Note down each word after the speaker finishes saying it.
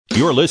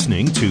You're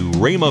listening to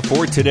Rhema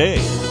for Today.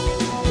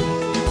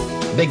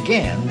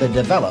 Begin the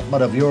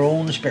development of your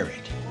own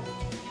spirit.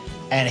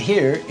 And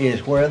here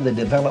is where the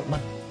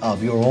development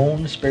of your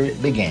own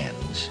spirit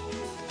begins,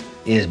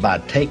 is by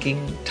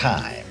taking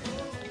time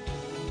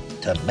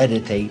to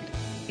meditate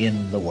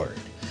in the Word.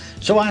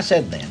 So I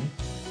said then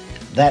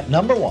that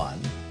number one,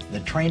 the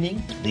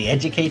training, the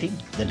educating,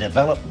 the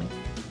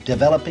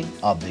developing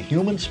of the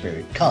human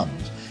spirit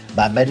comes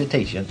by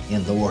meditation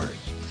in the Word.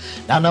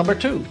 Now number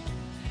two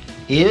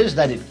is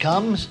that it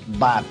comes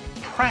by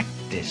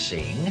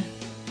practicing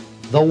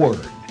the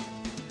Word.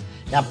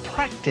 Now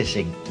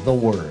practicing the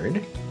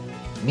Word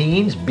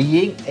means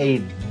being a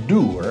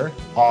doer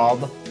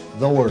of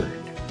the Word.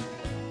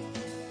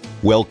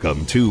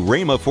 Welcome to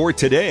Rhema for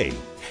Today.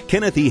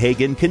 Kenneth E.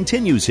 Hagin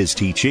continues his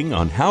teaching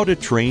on how to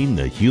train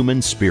the human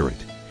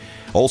spirit.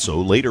 Also,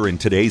 later in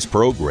today's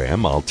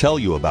program, I'll tell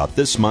you about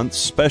this month's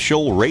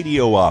special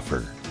radio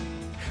offer.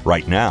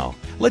 Right now,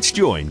 let's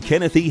join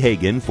Kenneth E.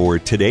 Hagin for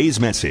today's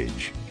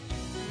message.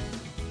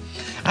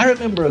 I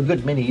remember a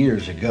good many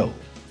years ago,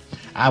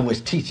 I was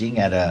teaching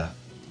at a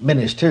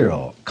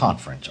ministerial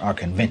conference or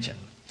convention.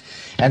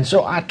 And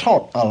so I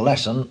taught a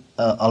lesson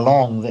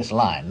along this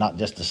line, not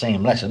just the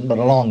same lesson, but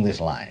along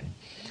this line,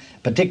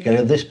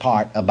 particularly this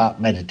part about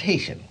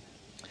meditation.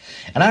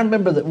 And I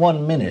remember that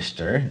one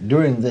minister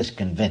during this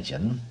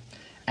convention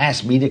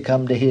asked me to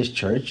come to his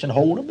church and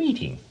hold a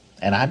meeting,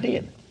 and I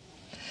did.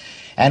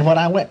 And when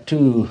I went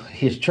to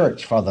his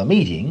church for the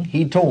meeting,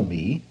 he told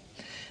me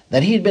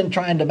that he'd been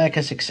trying to make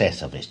a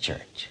success of his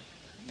church.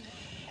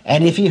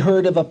 And if he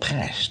heard of a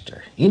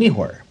pastor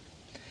anywhere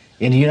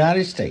in the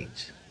United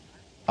States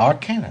or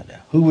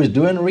Canada who was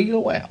doing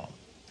real well,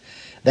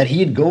 that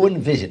he'd go and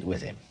visit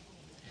with him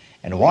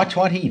and watch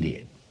what he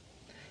did.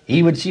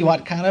 He would see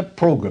what kind of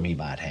program he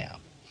might have.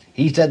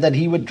 He said that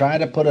he would try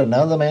to put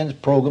another man's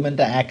program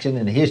into action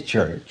in his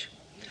church,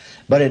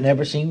 but it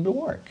never seemed to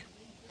work.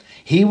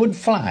 He would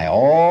fly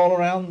all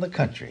around the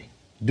country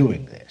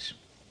doing this.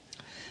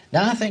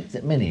 Now I think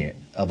that many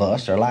of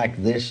us are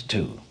like this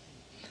too.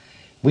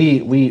 We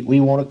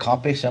want to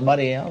copy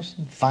somebody else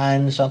and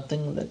find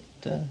something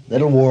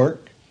that'll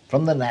work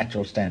from the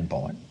natural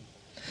standpoint.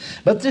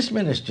 But this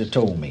minister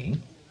told me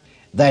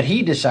that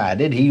he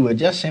decided he would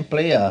just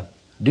simply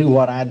do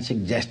what I'd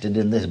suggested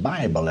in this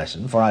Bible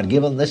lesson, for I'd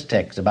given this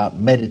text about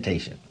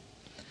meditation.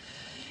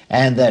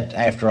 And that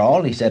after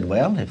all, he said,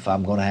 well, if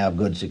I'm going to have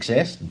good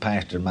success and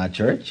pastor my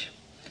church,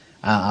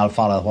 I'll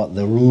follow what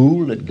the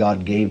rule that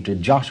God gave to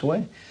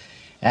Joshua,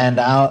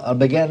 and I'll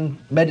begin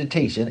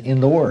meditation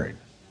in the Word.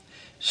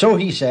 So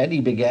he said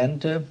he began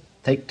to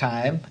take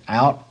time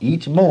out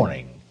each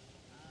morning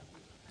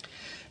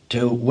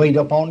to wait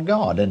upon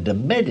God and to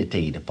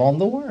meditate upon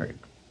the Word.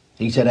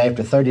 He said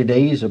after 30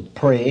 days of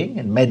praying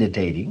and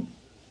meditating,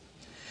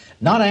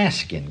 not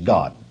asking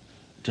God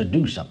to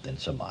do something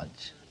so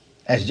much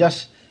as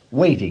just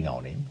waiting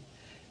on Him,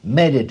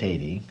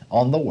 meditating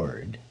on the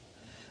Word,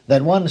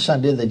 that one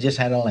Sunday they just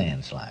had a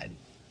landslide.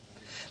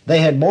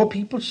 They had more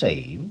people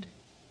saved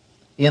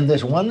in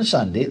this one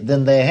Sunday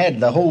than they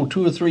had the whole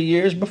 2 or 3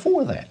 years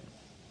before that.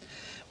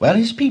 Well,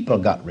 his people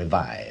got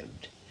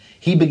revived.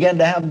 He began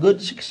to have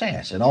good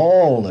success in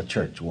all the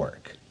church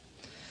work.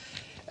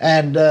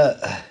 And,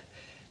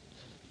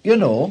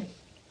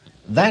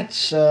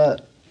 that's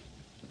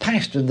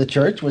pastoring the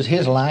church was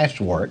his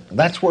life's work.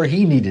 That's where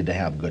he needed to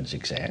have good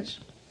success.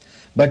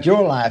 But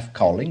your life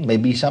calling may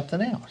be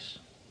something else.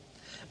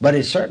 But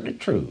it's certainly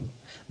true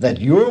that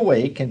your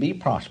way can be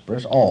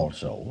prosperous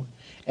also,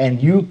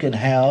 and you can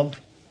have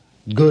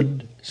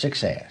good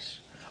success,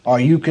 or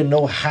you can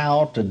know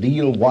how to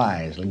deal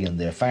wisely in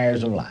the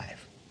affairs of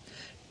life.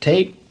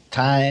 Take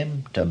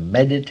time to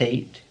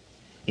meditate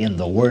in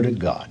the Word of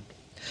God.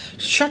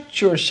 Shut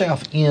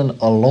yourself in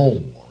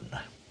alone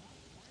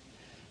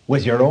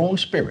with your own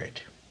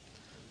spirit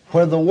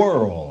where the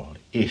world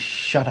is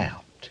shut out.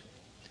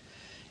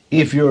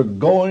 If you're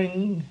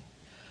going,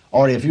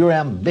 or if you're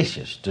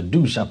ambitious to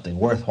do something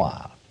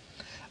worthwhile,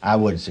 I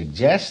would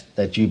suggest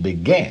that you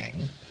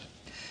begin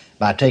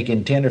by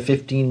taking 10 or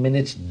 15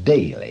 minutes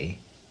daily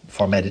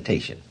for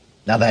meditation.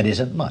 Now that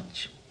isn't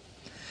much,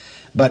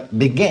 but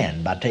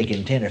begin by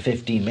taking 10 or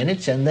 15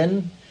 minutes and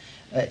then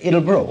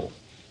it'll grow.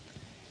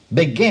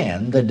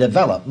 Begin the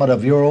development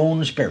of your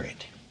own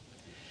spirit.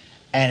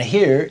 And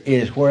here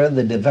is where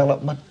the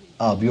development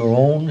of your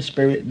own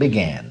spirit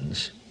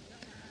begins,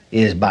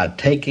 is by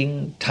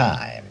taking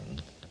time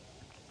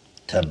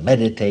to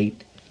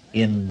meditate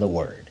in the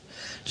Word.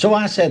 So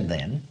I said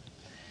then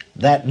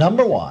that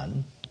number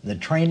one, the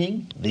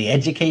training, the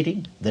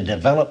educating, the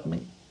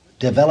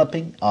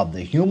developing of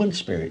the human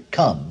spirit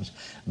comes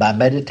by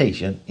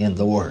meditation in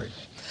the Word.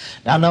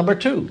 Now number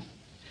two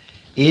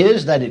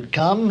is that it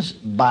comes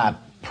by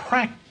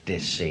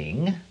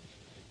practicing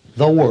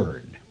the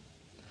Word.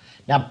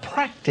 Now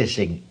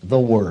practicing the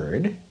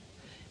Word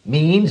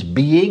means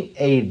being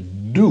a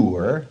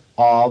doer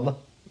of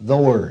the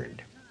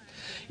Word.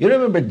 You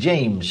remember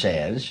James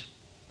says,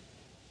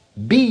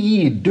 be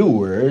ye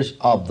doers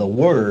of the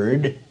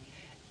Word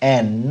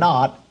and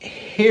not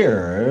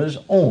hearers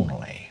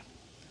only.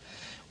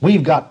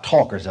 We've got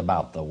talkers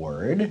about the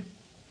Word,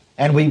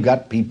 and we've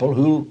got people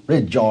who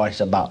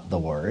rejoice about the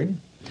Word,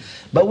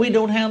 but we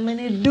don't have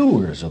many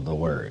doers of the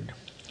Word.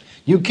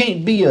 You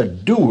can't be a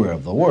doer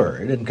of the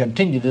Word and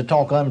continue to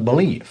talk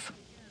unbelief.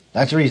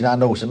 That's the reason I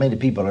know so many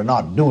people are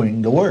not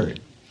doing the Word.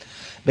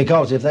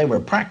 Because if they were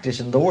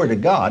practicing the Word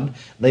of God,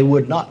 they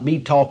would not be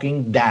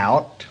talking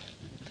doubt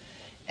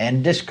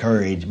and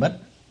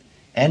discouragement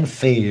and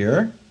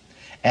fear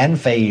and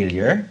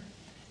failure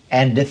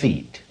and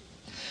defeat.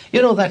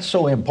 You know, that's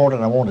so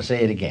important, I want to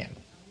say it again.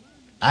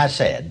 I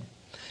said,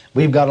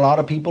 we've got a lot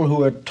of people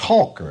who are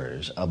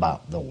talkers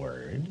about the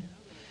Word,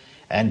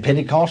 and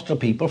Pentecostal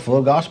people,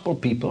 full gospel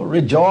people,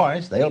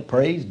 rejoice. They'll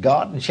praise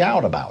God and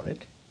shout about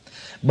it.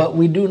 But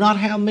we do not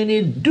have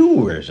many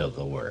doers of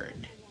the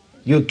Word.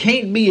 You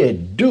can't be a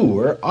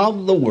doer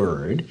of the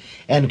Word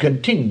and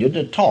continue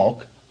to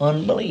talk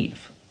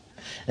unbelief.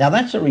 Now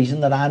that's the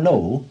reason that I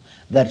know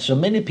that so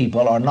many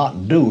people are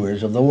not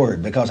doers of the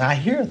Word, because I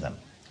hear them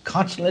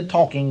constantly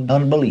talking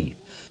unbelief,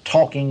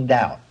 talking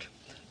doubt,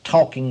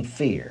 talking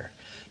fear,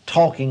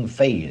 talking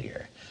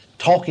failure,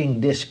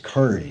 talking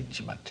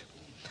discouragement.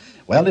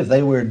 Well, if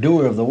they were a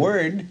doer of the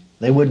Word,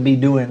 they wouldn't be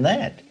doing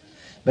that,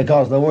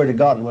 because the Word of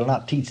God will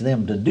not teach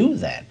them to do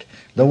that.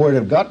 The Word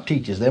of God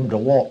teaches them to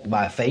walk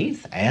by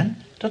faith and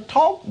to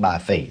talk by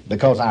faith,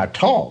 because our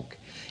talk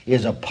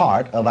is a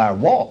part of our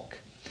walk.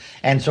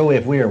 And so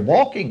if we're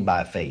walking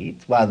by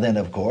faith, well then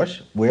of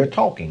course we're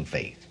talking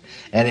faith.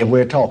 And if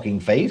we're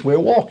talking faith, we're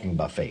walking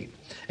by faith.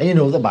 And you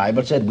know the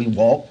Bible said we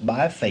walk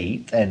by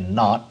faith and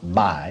not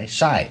by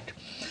sight.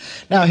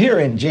 Now here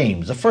in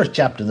James, the first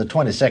chapter, the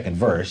 22nd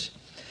verse,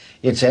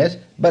 it says,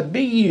 "But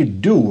be ye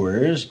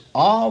doers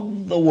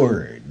of the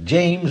word."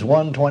 James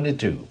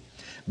 1:22.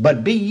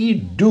 "But be ye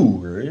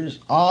doers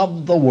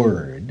of the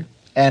word,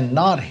 and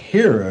not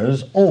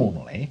hearers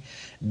only,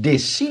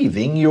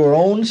 deceiving your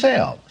own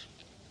selves."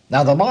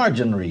 Now the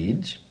margin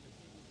reads,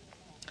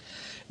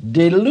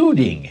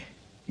 "deluding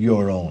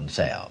your own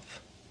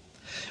self."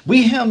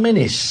 We have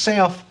many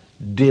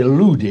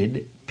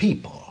self-deluded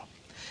people.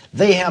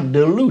 They have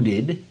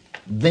deluded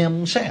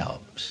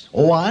themselves.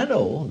 Oh, I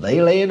know, they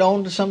lay it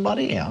on to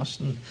somebody else,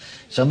 and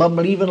some of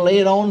them even lay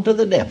it on to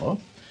the devil.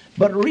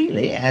 But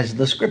really, as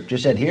the scripture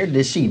said here,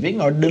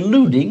 deceiving or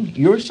deluding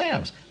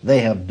yourselves. They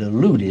have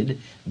deluded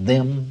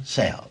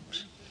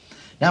themselves.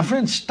 Now,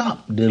 friends,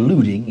 stop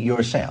deluding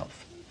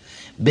yourself.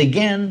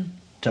 Begin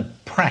to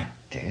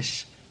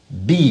practice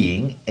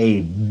being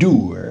a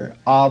doer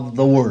of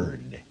the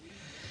Word.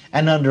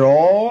 And under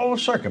all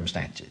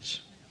circumstances,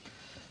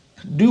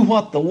 do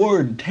what the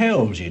Word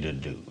tells you to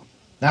do.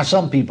 Now,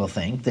 some people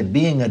think that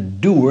being a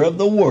doer of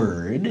the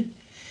Word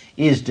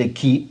is to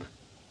keep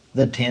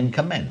the 10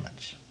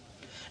 Commandments.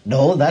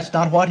 No, that's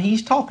not what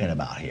he's talking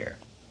about here.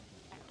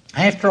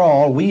 After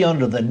all, we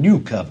under the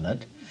new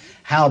covenant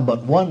have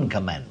but one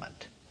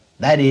commandment.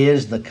 That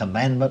is the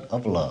commandment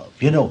of love.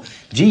 You know,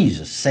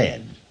 Jesus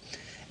said,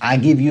 "I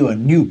give you a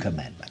new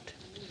commandment."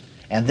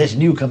 And this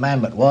new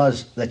commandment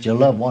was that you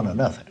love one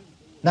another.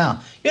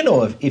 Now, you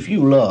know, if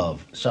you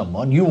love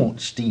someone, you won't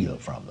steal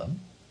from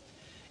them.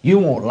 You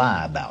won't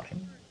lie about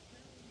him.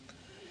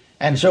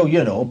 And so,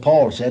 you know,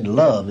 Paul said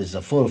love is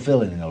the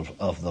fulfilling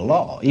of the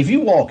law. If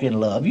you walk in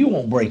love, you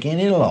won't break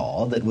any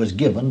law that was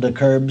given to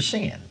curb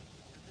sin.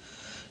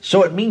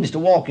 So it means to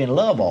walk in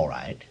love, all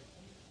right.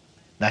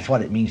 That's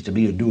what it means to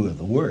be a doer of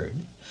the Word.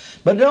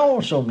 But it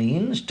also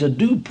means to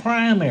do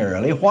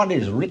primarily what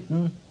is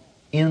written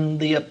in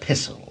the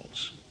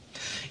epistles.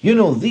 You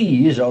know,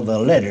 these are the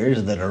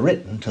letters that are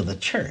written to the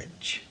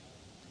church.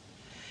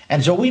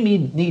 And so we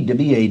need to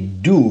be a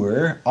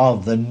doer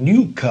of the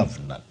new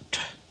covenant.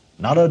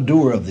 Not a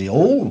doer of the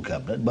old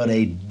covenant, but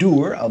a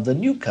doer of the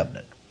new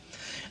covenant.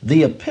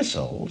 The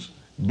epistles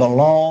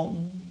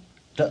belong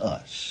to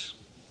us.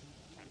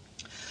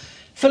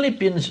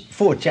 Philippians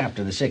 4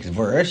 chapter, the 6th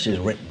verse is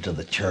written to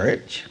the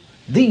church.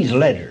 These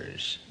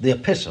letters, the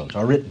epistles,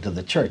 are written to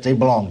the church. They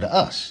belong to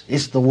us.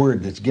 It's the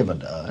Word that's given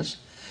to us.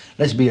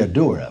 Let's be a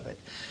doer of it.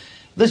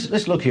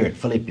 Let's look here at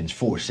Philippians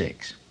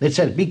 4:6. It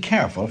says, "Be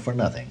careful for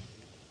nothing,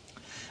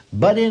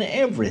 but in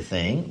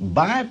everything,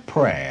 by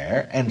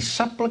prayer and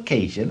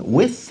supplication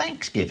with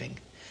thanksgiving,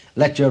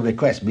 let your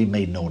requests be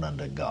made known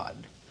unto God."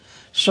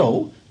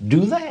 So,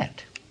 do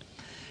that.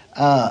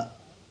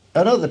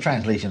 Another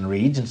translation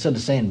reads, instead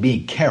of saying be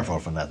careful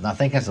for nothing, I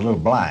think that's a little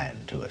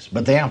blind to us,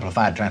 but the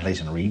Amplified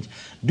translation reads,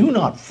 "Do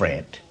not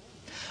fret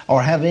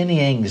or have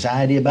any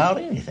anxiety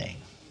about anything,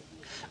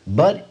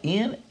 but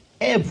in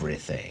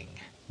everything,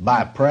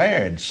 by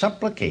prayer and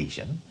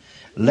supplication,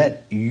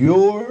 let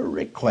your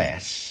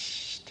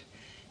request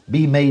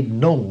be made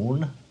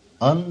known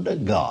unto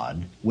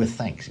God with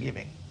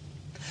thanksgiving."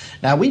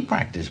 Now, we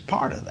practice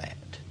part of that.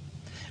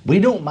 We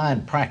don't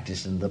mind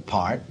practicing the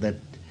part that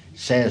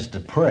says to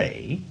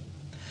pray,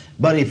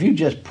 but if you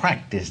just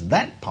practice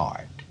that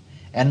part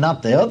and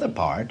not the other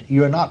part,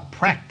 you're not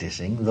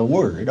practicing the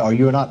Word, or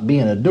you're not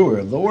being a doer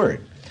of the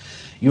Word.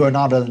 You are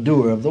not a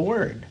doer of the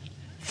Word.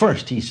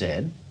 First, he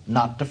said,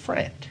 not to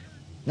fret.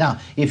 Now,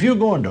 if you're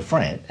going to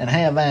fret and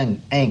have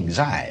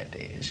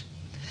anxieties,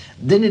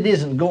 then it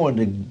isn't going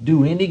to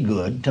do any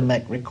good to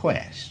make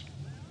requests.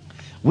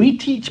 We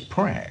teach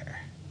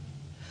prayer,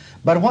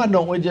 but why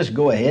don't we just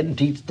go ahead and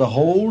teach the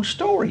whole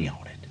story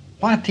on it?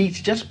 Why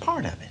teach just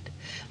part of it?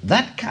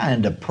 That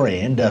kind of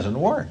praying doesn't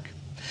work.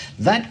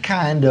 That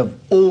kind of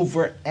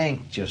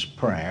over-anxious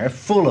prayer,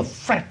 full of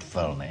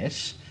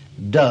fretfulness,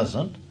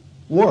 doesn't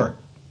work.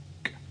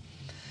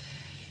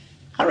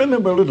 I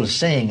remember a little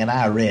saying that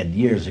I read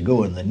years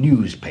ago in the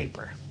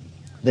newspaper.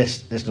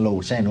 This little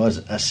old saying was,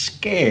 a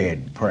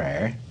scared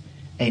prayer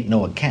ain't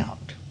no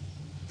account.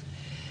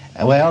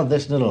 Well,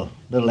 this little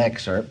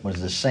excerpt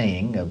was the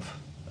saying of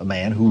a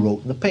man who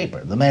wrote in the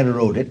paper. The man who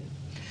wrote it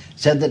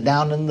said that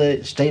down in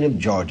the state of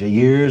Georgia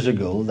years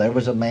ago, there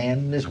was a man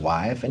and his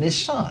wife and his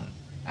son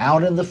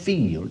out in the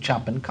field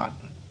chopping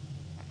cotton.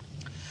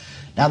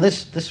 Now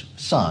this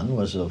son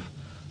was a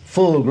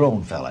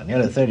full-grown fella,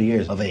 nearly 30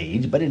 years of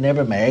age, but he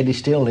never married. He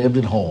still lived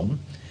at home.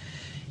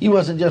 He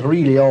wasn't just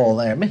really all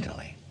there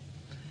mentally.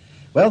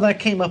 Well, there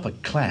came up a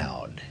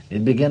cloud.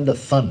 It began to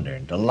thunder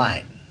and to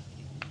lighten.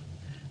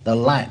 The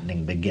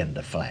lightning began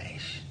to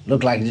flash.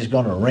 Looked like it was just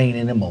going to rain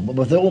in a moment,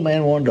 but the old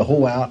man wanted to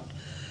hoe out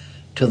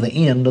to the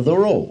end of the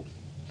row.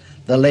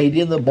 The lady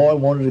and the boy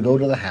wanted to go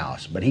to the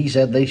house, but he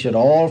said they should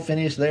all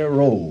finish their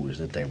rows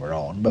that they were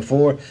on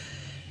before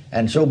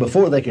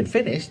they could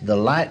finish, the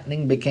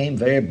lightning became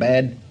very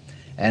bad,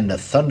 and the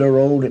thunder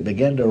rolled. It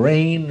began to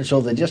rain, so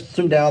they just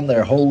threw down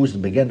their hoes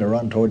and began to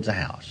run towards the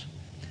house.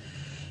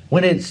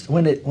 When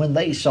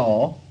they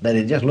saw that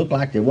it just looked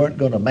like they weren't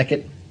going to make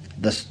it,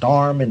 the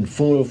storm in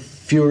full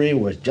fury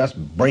was just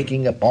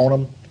breaking upon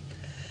them.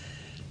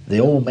 The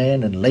old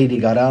man and lady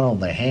got out on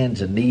their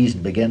hands and knees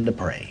and began to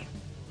pray.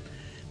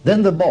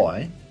 Then the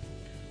boy,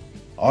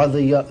 or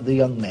the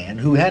young man,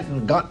 who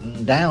hadn't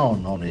gotten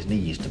down on his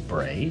knees to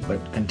pray,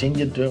 but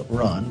continued to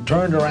run,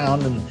 turned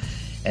around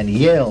and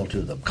yelled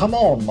to them, "Come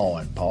on, Ma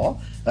and Pa,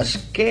 a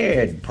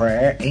scared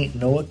prayer ain't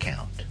no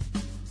account."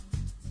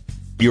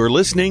 You're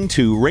listening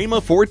to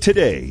Rhema for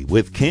Today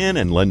with Ken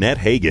and Lynette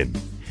Hagin.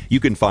 You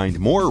can find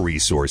more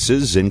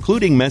resources,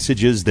 including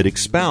messages that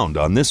expound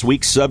on this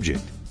week's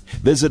subject.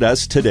 Visit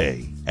us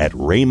today at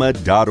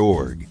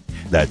rhema.org.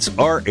 That's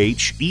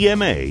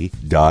RHEMA.org.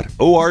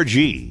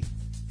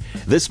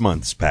 This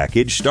month's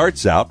package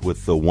starts out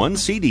with the one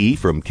CD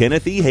from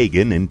Kenneth E.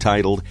 Hagin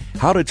entitled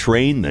How to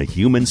Train the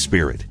Human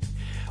Spirit.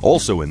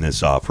 Also in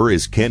this offer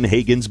is Ken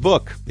Hagin's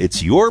book,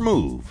 It's Your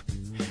Move.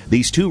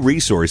 These two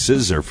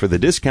resources are for the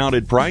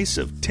discounted price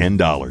of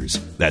 $10.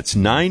 That's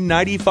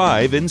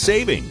 $9.95 in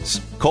savings.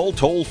 Call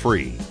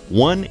toll-free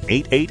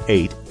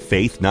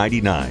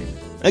 1-888-FAITH-99.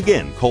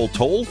 Again, call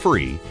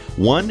toll-free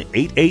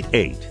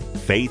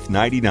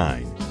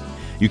 1-888-FAITH-99.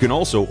 You can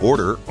also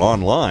order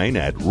online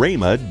at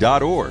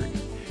rhema.org.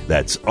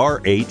 That's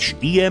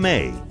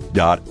RHEMA.org.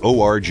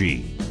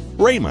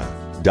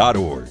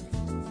 rhema.org.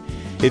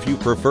 If you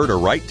prefer to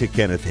write to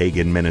Kenneth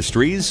Hagin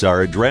Ministries,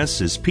 our address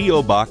is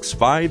P.O. Box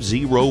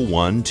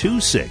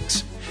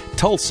 50126,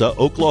 Tulsa,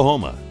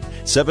 Oklahoma,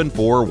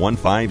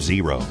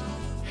 74150.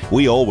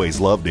 We always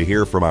love to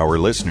hear from our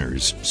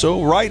listeners,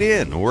 so write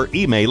in or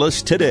email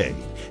us today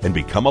and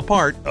become a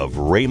part of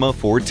Rhema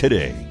for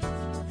Today.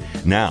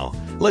 Now,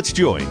 let's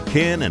join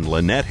Ken and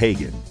Lynette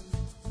Hagin.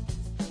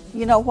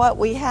 You know what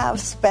we have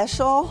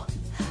special?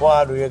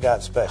 What do you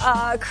got special?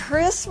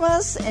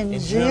 Christmas in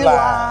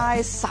July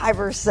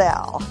cyber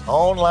sale.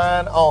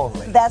 Online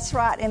only. That's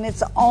right, and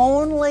it's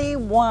only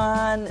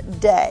one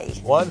day.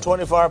 1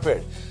 24-hour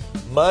period.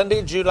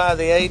 Monday, July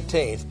the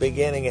 18th,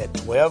 beginning at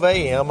 12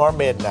 a.m. or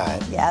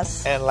midnight.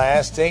 Yes. And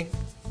lasting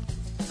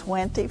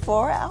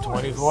 24 hours.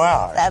 24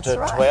 hours. That's to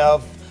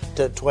right.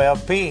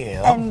 12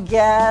 p.m. And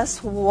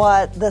guess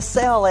what the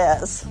sale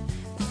is?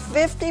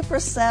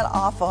 50%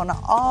 off on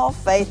all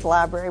Faith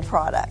Library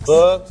products.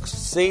 Books,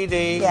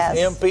 CDs, Yes.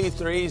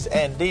 MP3s,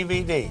 and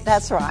DVDs.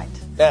 That's right.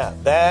 Now,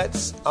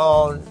 that's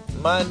on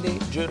Monday,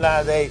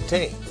 July the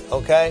 18th,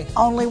 okay?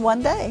 Only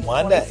one day.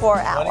 24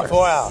 hours.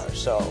 24 hours.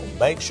 So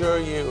make sure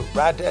you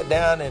write that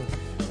down and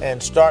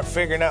start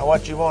figuring out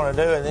what you want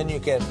to do, and then you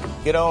can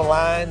get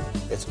online.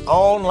 It's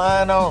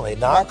online only,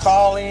 not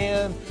call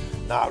in,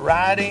 not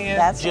write in.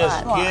 That's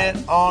just right.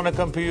 get on a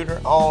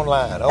computer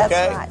online, okay?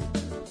 That's right.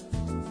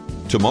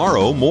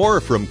 Tomorrow, more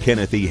from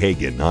Kenneth E.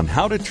 Hagin on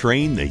how to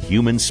train the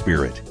human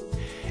spirit.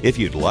 If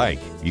you'd like,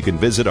 you can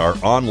visit our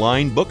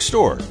online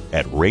bookstore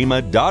at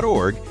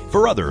rhema.org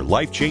for other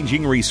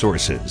life-changing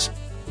resources.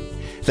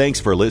 Thanks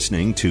for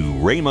listening to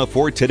Rhema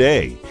for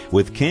Today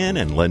with Ken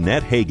and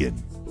Lynette Hagin.